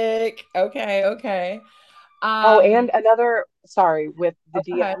 Ick. Okay, okay. Oh, Um, and another, sorry, with the oh,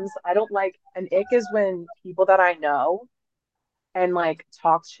 go ahead. DMs, I don't like an ick is when people that I know and like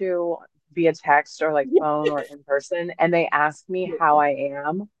talk to via text or like phone or in person, and they ask me how I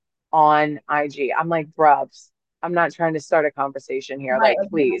am on IG. I'm like, bruvs, I'm not trying to start a conversation here. Right, Like, like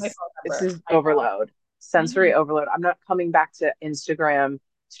you have my please, phone this number. is I overload, know. sensory overload. I'm not coming back to Instagram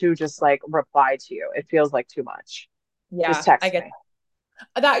to just like reply to you. It feels like too much. Just Yeah, I text get me.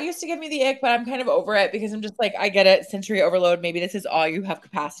 that. That used to give me the ick, but I'm kind of over it because I'm just like, I get it. Sensory overload. Maybe this is all you have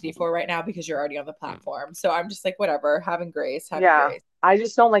capacity for right now because you're already on the platform. So I'm just like, whatever, having grace, having Yeah. grace. I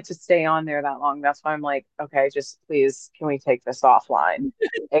just don't like to stay on there that long. That's why I'm like, okay, just please, can we take this offline?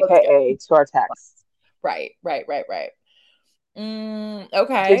 Let's go. AKA to our texts. Right, right, right, right. Did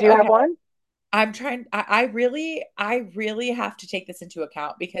Okay, you okay. have one? I'm trying, I really have to take this into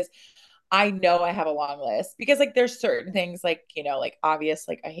account because I know I have a long list because like there's certain things like, like obvious,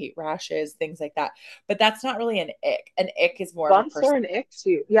 like I hate rashes, things like that. But that's not really an ick. An ick is more of a Bumps person are an ick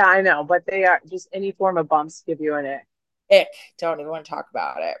too. Yeah, I know, but they are just any form of bumps give you an ick. ick. Don't even want to talk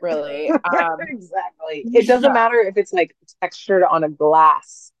about it, really. Exactly. It doesn't Yeah, matter if it's like textured on a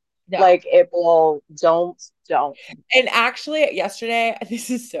glass. no. Like it will, don't. And actually yesterday, this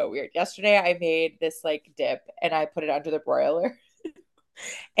is so weird. Yesterday I made this like dip and I put it under the broiler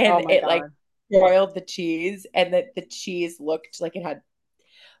Oh and my it like God. broiled the cheese and the cheese looked like it had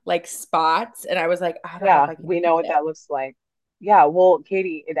like spots and I was like, I don't know if Yeah, I can we eat know what it. that looks like. Yeah, well,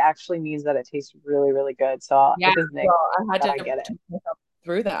 Katie, it actually means that it tastes really, really good. So Yeah, it is an ick, well, I had but to I get it. talk myself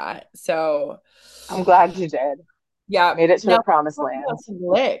through that. So, I'm glad you did. yeah. Made it to Now, the promised talk land. about some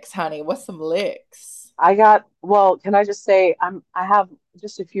licks, honey. What's some licks? Well, can I just say I have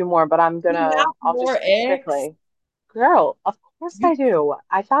just a few more, but You have I'll more just icks? quickly. Girl, of course You I do.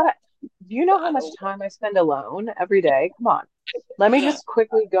 Do you know how gotta much time I spend alone every day? Come on. Let me just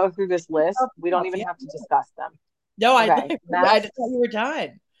quickly go through this list. We don't even yeah. have to discuss them. No, I Okay. I didn't know you were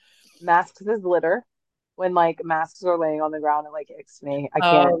done. Masks is litter. When like masks are laying on the ground, it like icks me. I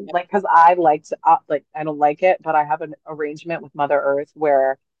can't Oh, like because I like to like I don't like it, but I have an arrangement with Mother Earth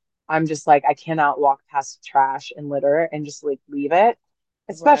where I'm just like I cannot walk past trash and litter and just like leave it.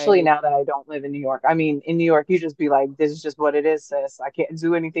 Especially right. now that I don't live in New York. I mean, in New York, you just be like, this is just what it is, sis. I can't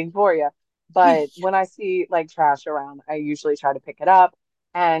do anything for you. But when I see like trash around, I usually try to pick it up.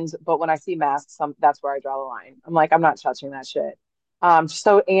 But when I see masks, that's where I draw the line. I'm like, I'm not touching that shit.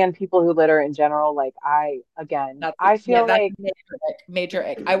 And people who litter in general, like again, That's I yeah, feel that's like, major ick. Major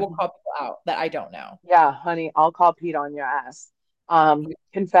ick. I will call people out that I don't know. yeah, honey, I'll call Pete on your ass.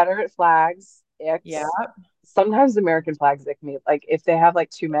 Confederate flags, Yeah. icks. Sometimes American flags ick me. Like if they have like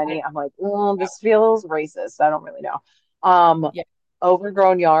too many, I'm like, oh, this feels racist. I don't really know. Um, Yeah.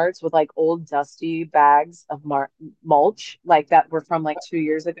 Overgrown yards with like old dusty bags of mulch, like that were from like 2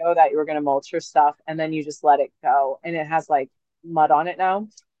 years ago that you were gonna mulch your stuff, and then you just let it go, and it has like mud on it now.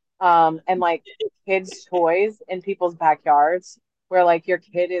 And like kids' toys in people's backyards, where like your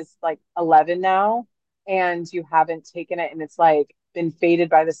kid is like 11 now, and you haven't taken it, and it's like been faded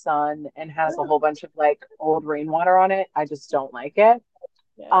by the sun and has a whole bunch of like old rainwater on it. I just don't like it.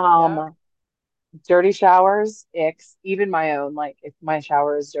 Yeah. Yeah. Um, Dirty showers, icks, even my own, like if my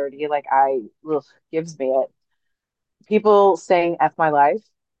shower is dirty, like ugh, gives me it. People saying F my life,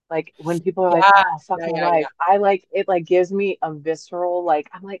 like when people are like, Yeah. oh, fuck Yeah. my Yeah. Yeah. life, I like it, like gives me a visceral, like,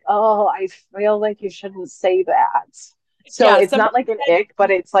 I'm like, oh, I feel like you shouldn't say that. So Yeah. it's not like an ick,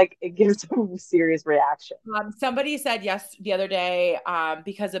 but it's like it gives a serious reaction. Somebody said yes the other day,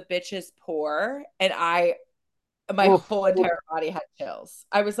 because a bitch is poor, and my Oof. whole entire body had chills.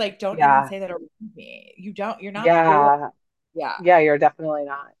 I was like, don't even Yeah. say that around me. You're not poor. Yeah. Yeah. Yeah, you're definitely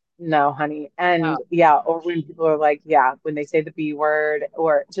not. No, honey. No. And yeah, or when people are like, yeah, when they say the B word,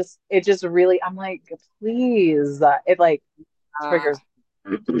 or just, it just really, I'm like, please, it like Uh, triggers.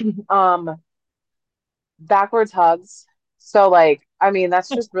 Backwards hugs. So like, I mean,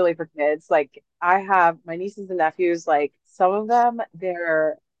 that's just really for kids. Like I have my nieces and nephews, like some of them,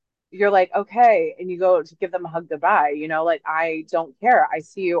 you're like, okay, and you go to give them a hug goodbye, like I don't care. I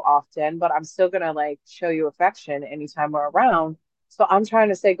see you often, but I'm still gonna like show you affection anytime we're around. So I'm trying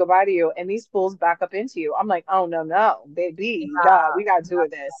to say goodbye to you, and these fools back up into you. I'm like, oh no, no, baby, no, we gotta do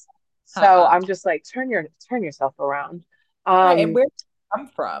this. So uh-uh. I'm just like, turn yourself around. Right. And Um, where did it come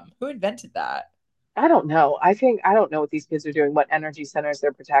from? Who invented that? I don't know. I don't know what these kids are doing, what energy centers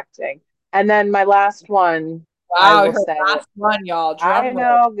they're protecting. And then my last one, I Wow, will her say, last one, y'all. I Drum roll.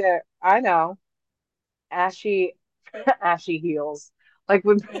 know that I know ashy, ashy heels. Like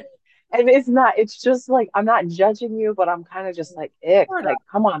when, and it's not, it's just like, I'm not judging you, but I'm kind of just like, ick, Sort of. like,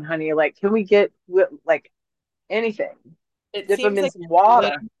 come on, honey. Like, can we get like anything? It Dip them seems in like some a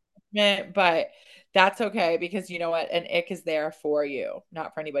little water. bit, but that's okay because you know what? An ick is there for you,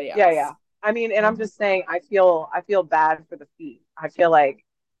 not for anybody Yeah, yeah. else. I mean, and I'm Mhm. just saying, I feel bad for the feet. I feel like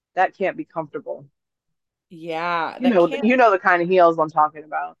that can't be comfortable. Yeah, that can't. You know the kind of heels I'm talking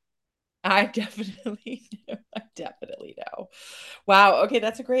about. I definitely know. I definitely know. Wow. Okay,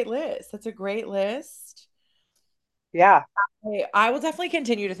 that's a great list. That's a great list. Yeah. I will definitely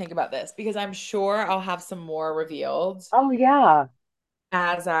continue to think about this because I'm sure I'll have some more revealed Oh, yeah.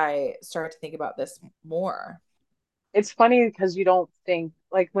 as I start to think about this more. It's funny because you don't think,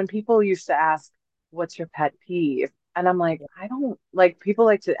 like, when people used to ask, what's your pet peeve? And I'm like, I don't like, people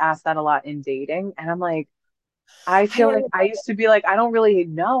like to ask that a lot in dating. And I'm like, I I feel don't like know. I used to be like, I don't really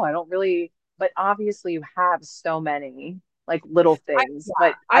know. I don't really, but obviously you have so many like little things, Yeah,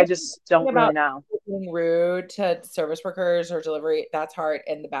 but I I think just the thing don't really about know. being rude to service workers or delivery, that's hard,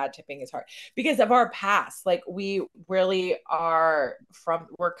 and the bad tipping is hard because of our past. Like we really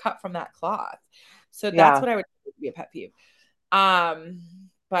we're cut from that cloth. So that's Yeah. what I would say would be a pet peeve. Um,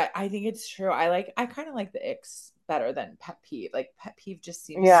 but I think it's true. I kind of like the icks better than pet peeve. Like pet peeve just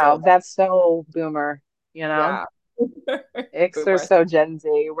seems Yeah. so That's so boomer, you know? yeah. Icks are Boomer. so Gen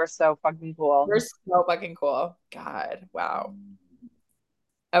Z. We're so fucking cool. We're so fucking cool. God, wow.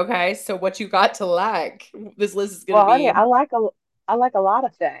 Okay, so what you got to like? This list is gonna Well, honey, be. I like a lot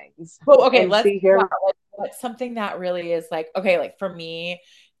of things. Well, okay, And let's see talk here, about like what's something that really is like okay, like for me,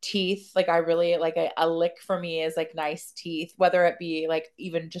 teeth. Like I really like a lick for me is like nice teeth, whether it be like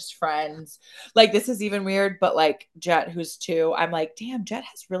even just friends. Like this is even weird, but like Jet, who's two, I'm like, damn, Jet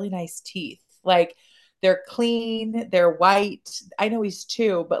has really nice teeth. Like they're clean, they're white. I know he's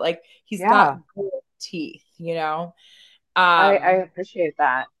two, but like he's got yeah, good teeth, you know? I Um, appreciate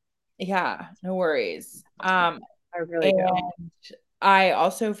that. yeah, no worries. I really do. And I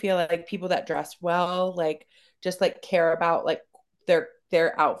also feel like people that dress well, like just like care about like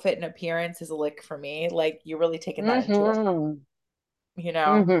their outfit and appearance is a lick for me. Like you're really taking that into it, Hmm. you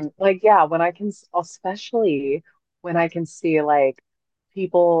know? Hmm. Like, yeah, when I can, especially when I can see like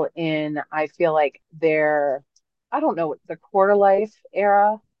people in, I feel like they're, I don't know, the quarter life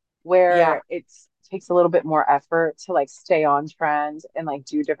era Yeah. where takes a little bit more effort to like stay on trend and like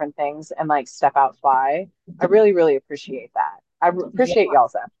do different things and like step out fly. I really, really appreciate that. Yeah. Appreciate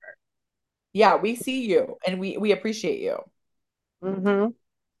y'all's effort. Yeah, we see you and we appreciate you. Hmm.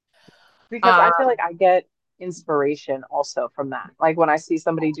 Because I feel Um, like I get inspiration also from that. Like when I see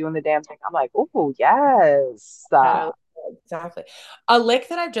somebody doing the damn thing, I'm like, oh, yes. exactly. A lick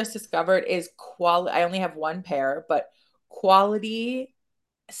that I've just discovered is quality. I only have one pair, but quality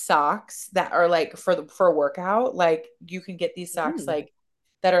socks that are like for a workout. Like you can get these socks Mm. like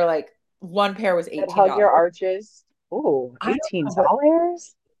that are like one pair was That hug $18. your arches. Ooh, I don't know, but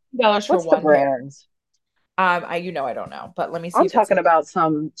 $18? $18 for What's the one pair. brand? I don't know, but let me see I'm if it's talking in. about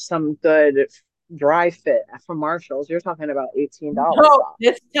some good dry fit from Marshalls. You're talking about $18 No, socks.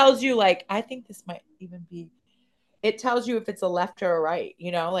 this tells you like I think this might even be. It tells you if it's a left or a right.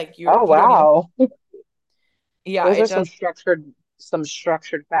 Like Oh you don't even. wow. Yeah, Those are it does. some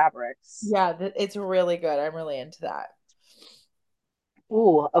structured fabrics. Yeah, it's really good. I'm really into that.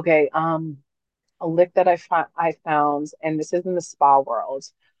 Ooh, okay. A lick that I found, and this is in the spa world.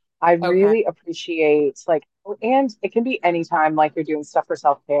 I Okay. really appreciate like, and it can be anytime like you're doing stuff for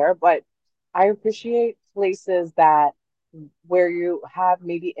self-care, but I appreciate places that where you have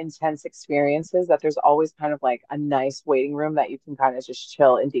maybe intense experiences that there's always kind of like a nice waiting room that you can kind of just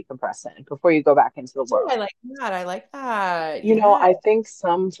chill and decompress in before you go back into the Ooh, I world. like that. I like that. You know, Yeah. I think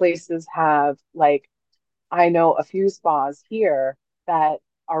some places have like I know a few spas here that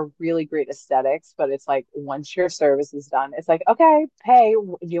are really great aesthetics, but it's like once your service is done, it's like, okay, pay.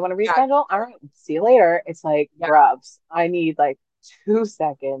 Do you want to Yeah. reschedule? All right, see you later. It's like, Yeah. grubs. I need like 2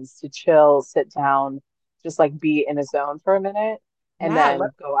 seconds to chill, sit down, just like be in a zone for a minute, and Yeah. then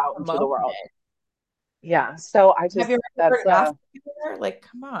Let's go out take a into the moment. world. Yeah. So I Have just, you ever that's, recorded last year? Like,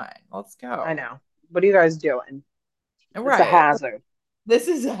 come on, let's I go. know. What are you guys doing? It's a Right. hazard. This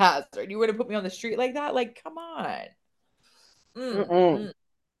is a hazard. You would have put me on the street like that? Like, come on. Mm, Mm-mm. mm.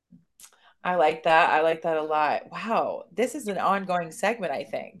 I like that. I like that a lot. Wow. This is an ongoing segment, I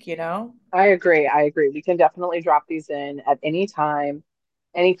think. I agree. I agree. We can definitely drop these in at any time,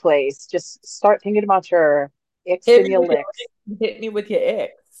 any place. Just start thinking about your icks Hit and me your with licks. hit me with your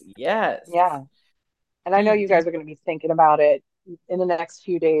X. Yes. Yeah. And I know Mm, you mm. guys are going to be thinking about it in the next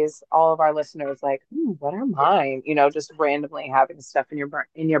few days. All of our listeners, like, what are mine? Just randomly having stuff in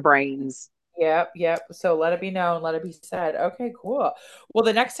in your brains. Yep, yep. So let it be known, let it be said. Okay, cool. Well,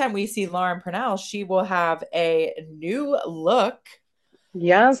 the next time we see Lauren Purnell, she will have a new look.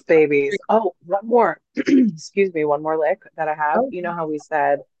 Yes, babies. Oh, one more. Excuse me, one more lick that I have. Oh, You know how we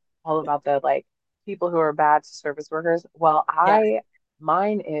said all about the like people who are bad to service workers? Well, yeah.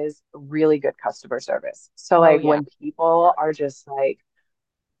 mine is really good customer service. So Oh, like yeah. when people are just like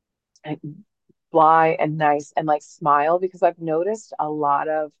fly and nice and like smile, because I've noticed a lot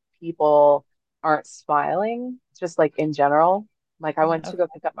of people aren't smiling just like in general. Like I went to Okay. go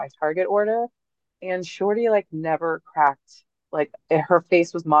pick up my Target order and Shorty like never cracked, like her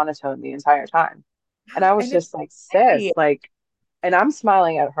face was monotone the entire time. And I was And it's just like, okay. sis, like, and I'm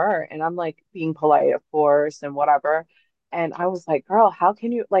smiling at her and I'm like being polite, of course, and whatever. And I was like, girl, how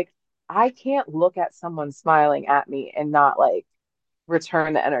can you like, I can't look at someone smiling at me and not like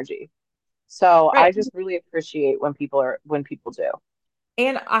return the energy. So Right. I just really appreciate when people do.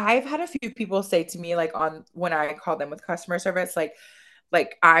 And I've had a few people say to me, like on when I call them with customer service, like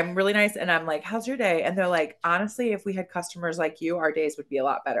I'm really nice and I'm like, how's your day? And they're like, honestly, if we had customers like you, our days would be a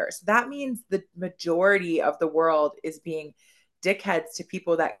lot better. So that means the majority of the world is being dickheads to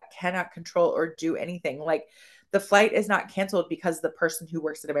people that cannot control or do anything. Like the flight is not canceled because the person who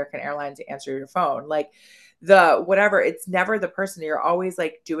works at American Airlines answered your phone. Like the whatever, it's never the person. You're always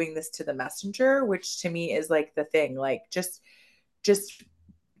like doing this to the messenger, which to me is like the thing. Like just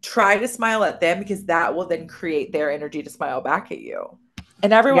try to smile at them because that will then create their energy to smile back at you.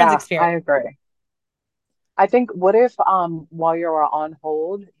 And everyone's Yeah, experience. I agree. I think what if while you're on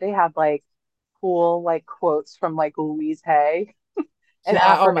hold, they had like cool like quotes from like Louise Hay, an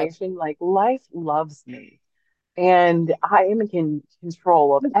Yeah. Oh my. affirmation like life loves me and I am in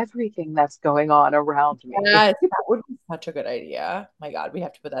control of everything that's going on around me. Yes, that would be such a good idea. My God, we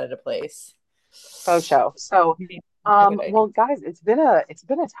have to put that into place. Faux show. So Such a good idea. well guys, it's been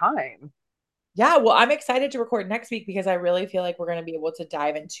a time. Yeah, well, I'm excited to record next week because I really feel like we're going to be able to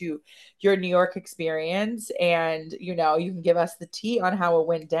dive into your New York experience and, you can give us the tea on how it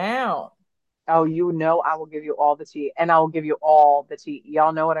went down. Oh, I will give you all the tea and I will give you all the tea.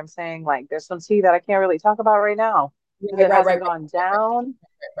 Y'all know what I'm saying? Like there's some tea that I can't really talk about right now because Right, it right, right, hasn't right, gone down.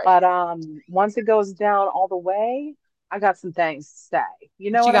 right, right. But once it goes down all the way, I got some things to say.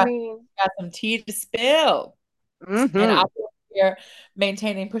 You know She what I got, mean? got some tea to spill. And Mm-hmm. I'm here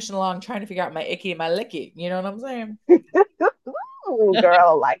maintaining, pushing along, trying to figure out my icky and my licky. You know what I'm saying? Ooh,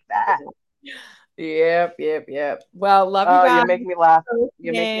 girl, like that. Yep, yep, yep. Well, love you Oh, you guys make me laugh. for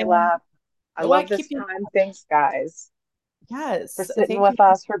You make me listening. laugh. I Oh, I love this keep you. time. Thanks, guys, for Yes. sitting Thank you. with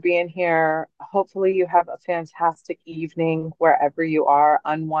us, for being here. Hopefully, you have a fantastic evening wherever you are.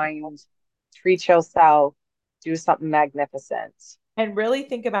 Unwind, treat yourself, do something magnificent. And really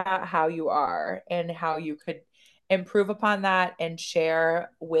think about how you are and how you could improve upon that and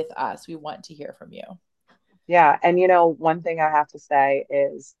share with us. We want to hear from you. Yeah. And one thing I have to say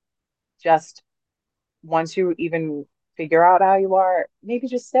is just once you even figure out how you are, maybe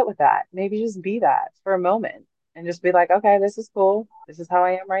just sit with that. Maybe just be that for a moment and just be like, okay, this is cool. This is how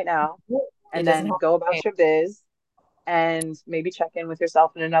I am right now. It And doesn't then have go to about change. your biz and maybe check in with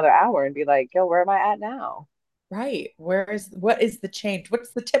yourself in another hour and be like, yo, where am I at now? Right. What is the change?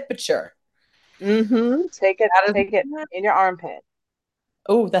 What's the temperature? Take That it is, in your armpit.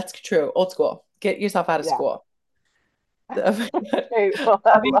 oh, that's true. Old school. Get yourself out of Yeah. school. Love Okay. Well,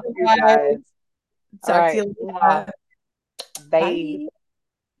 I you love you guys. guys. All Talk to right. you Mwah. later. Bye. Bye.